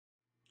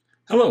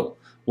Hello,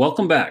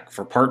 welcome back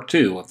for part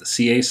 2 of the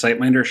CA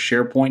SiteMinder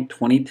SharePoint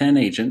 2010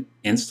 Agent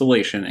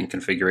Installation and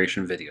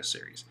Configuration video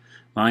series.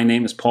 My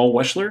name is Paul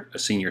Weschler, a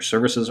Senior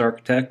Services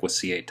Architect with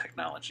CA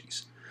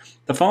Technologies.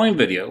 The following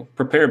video,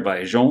 prepared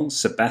by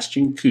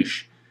Jean-Sébastien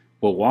Couche,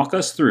 will walk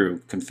us through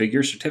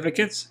configure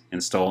certificates,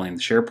 installing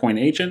the SharePoint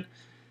agent,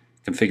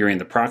 configuring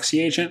the proxy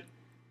agent,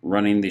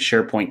 running the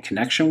SharePoint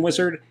connection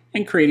wizard,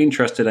 and creating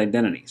trusted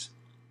identities.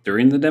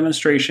 During the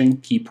demonstration,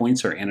 key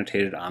points are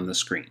annotated on the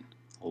screen.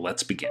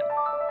 Let's begin.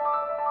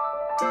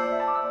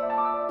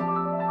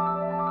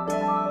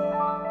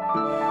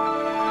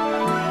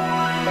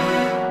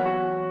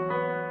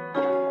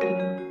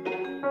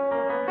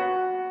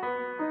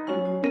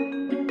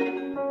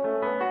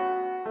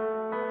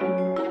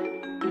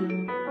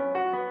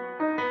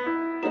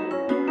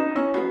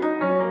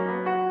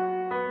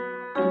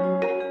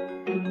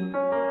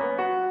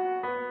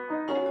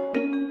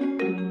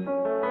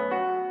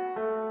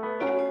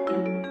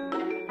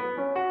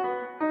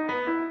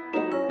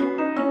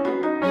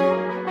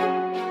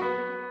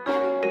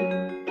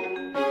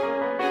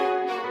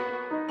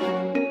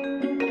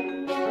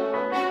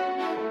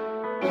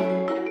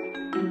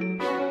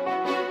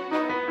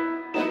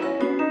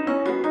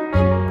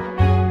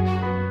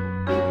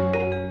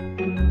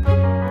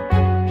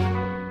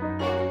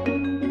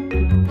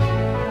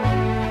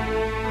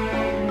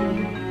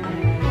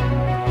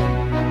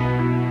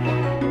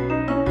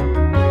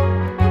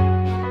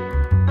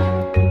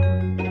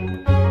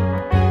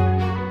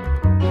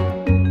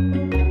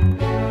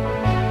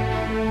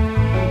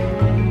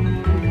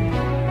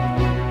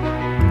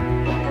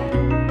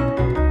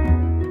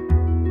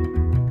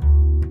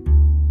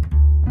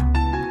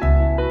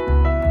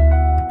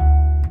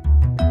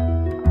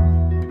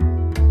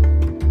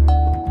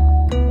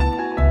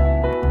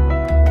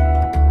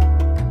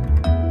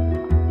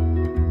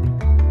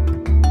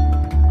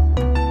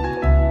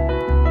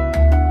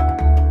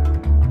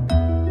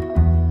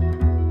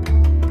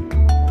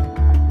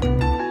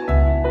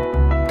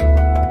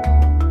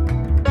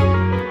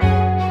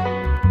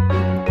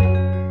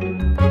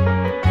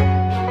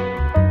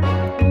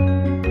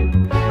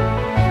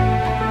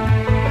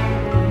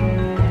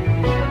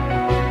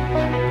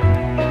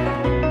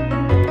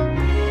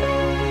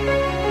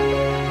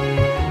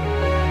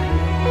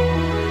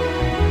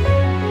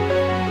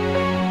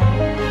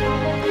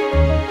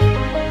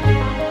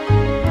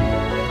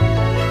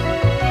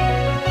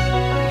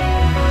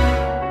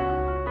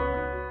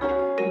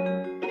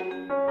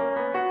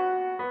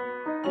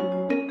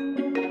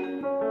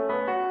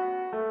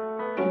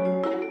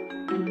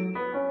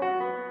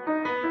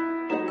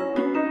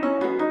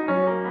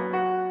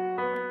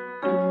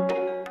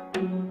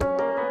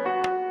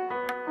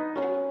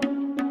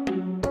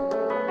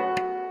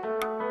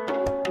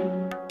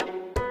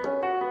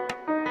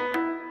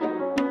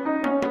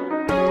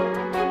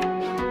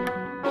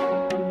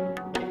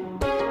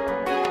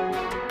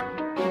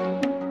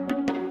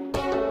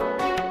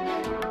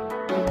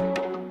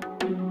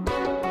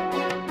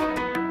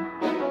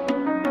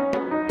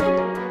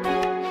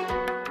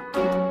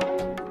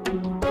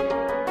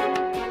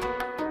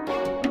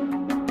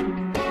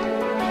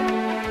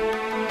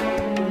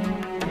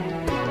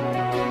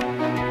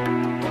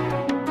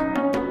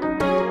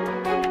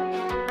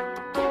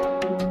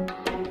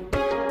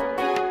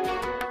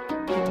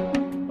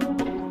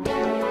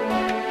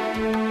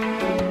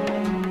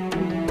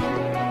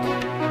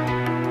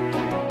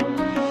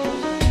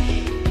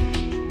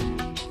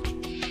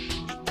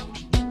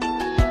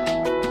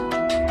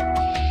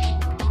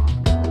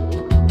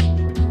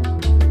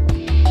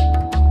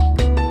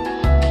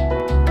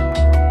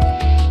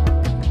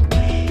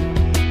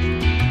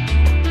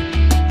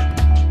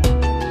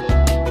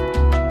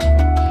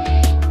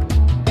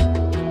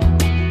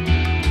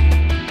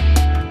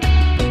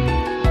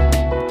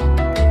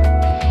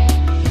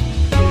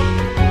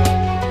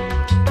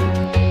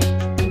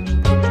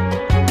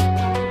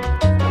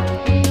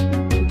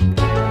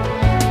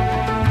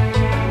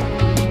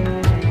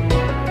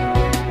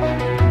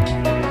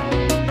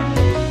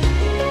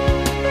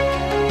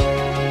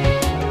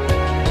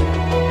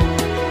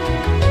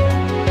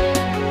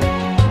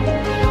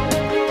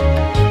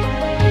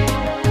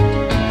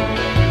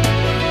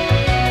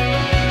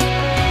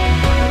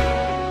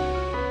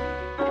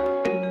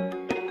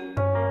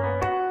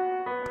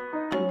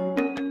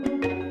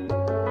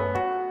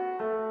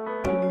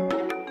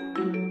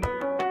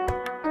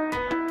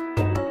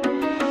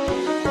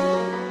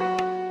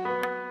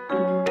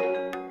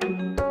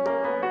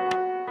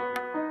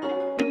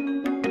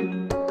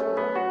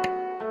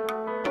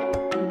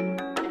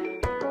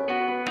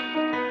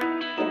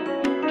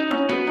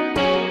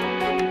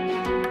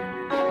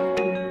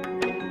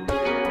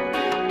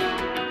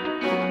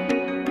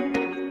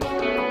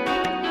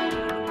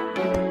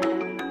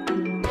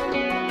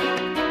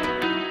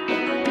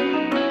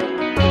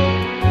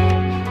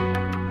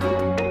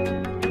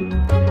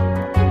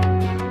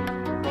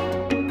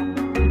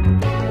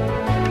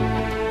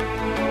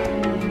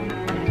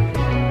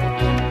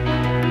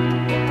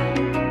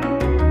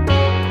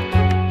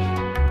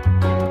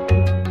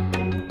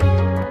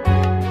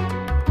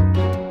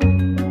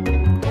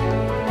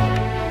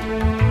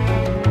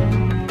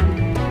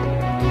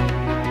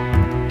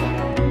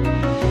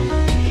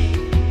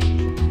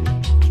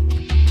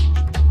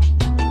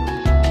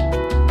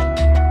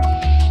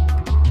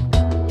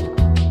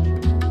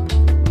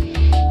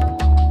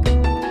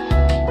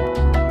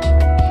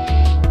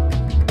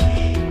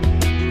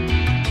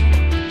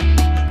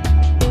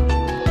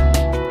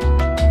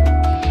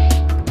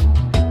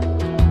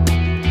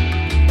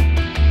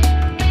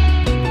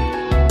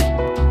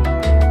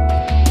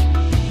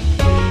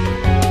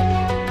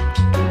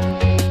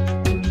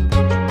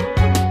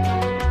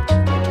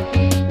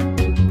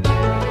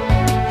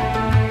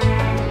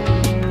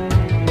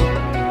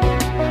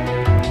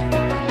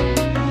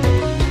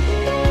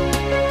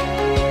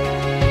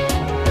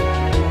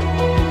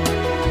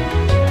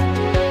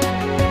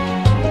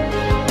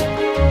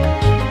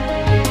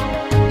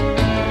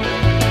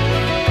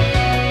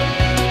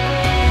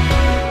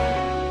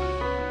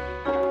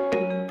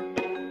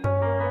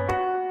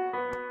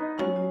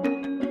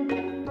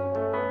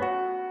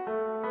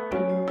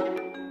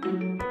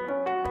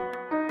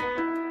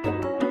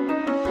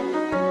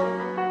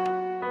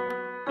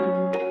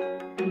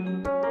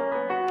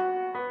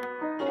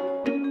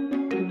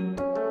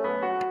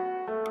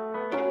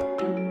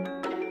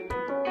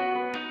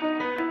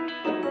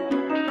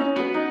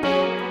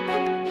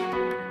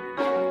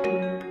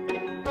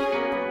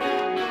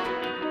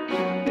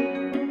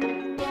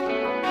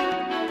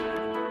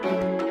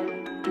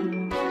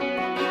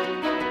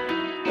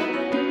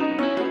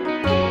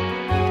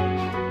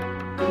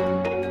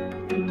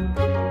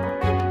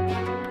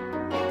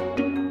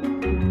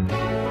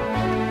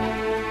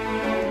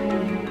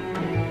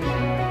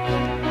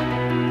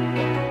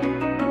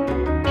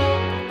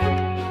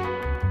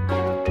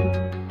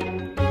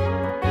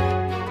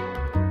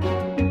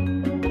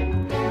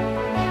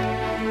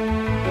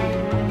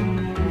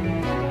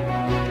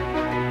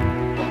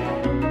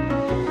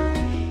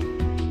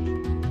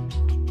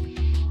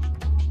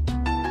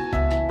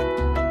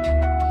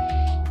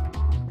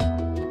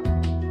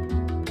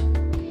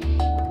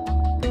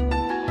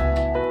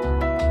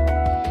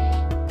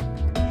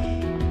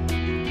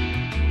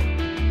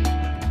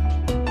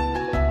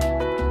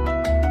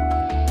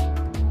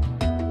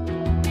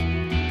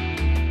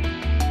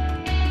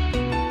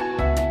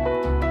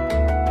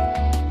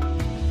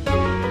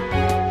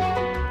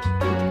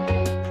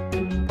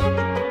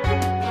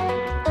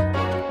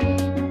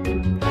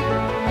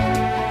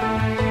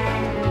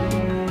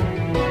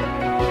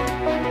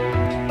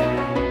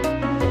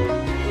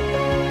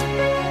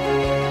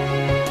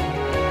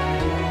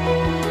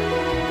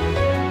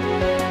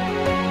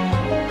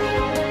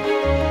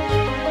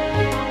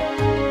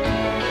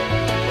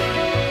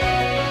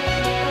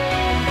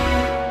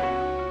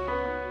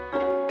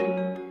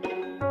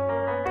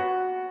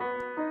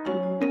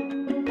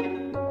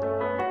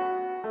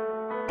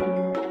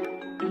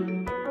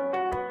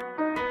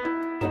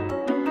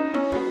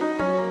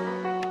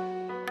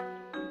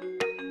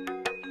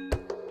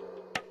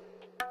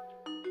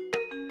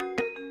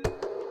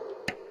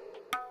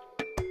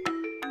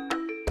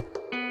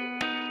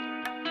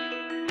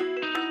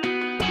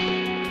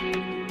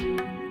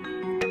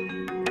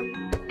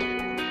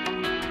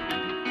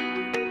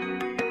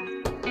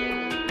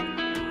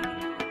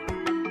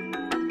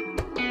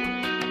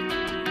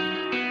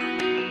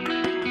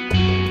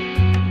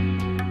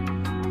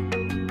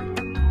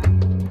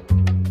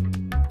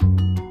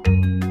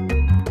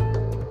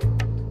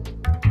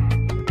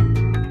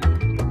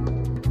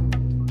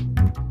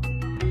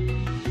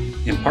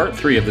 part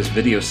 3 of this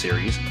video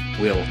series,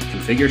 we'll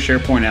configure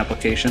SharePoint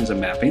applications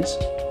and mappings,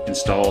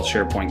 install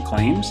SharePoint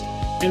claims,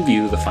 and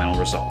view the final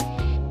result.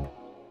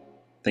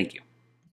 Thank you.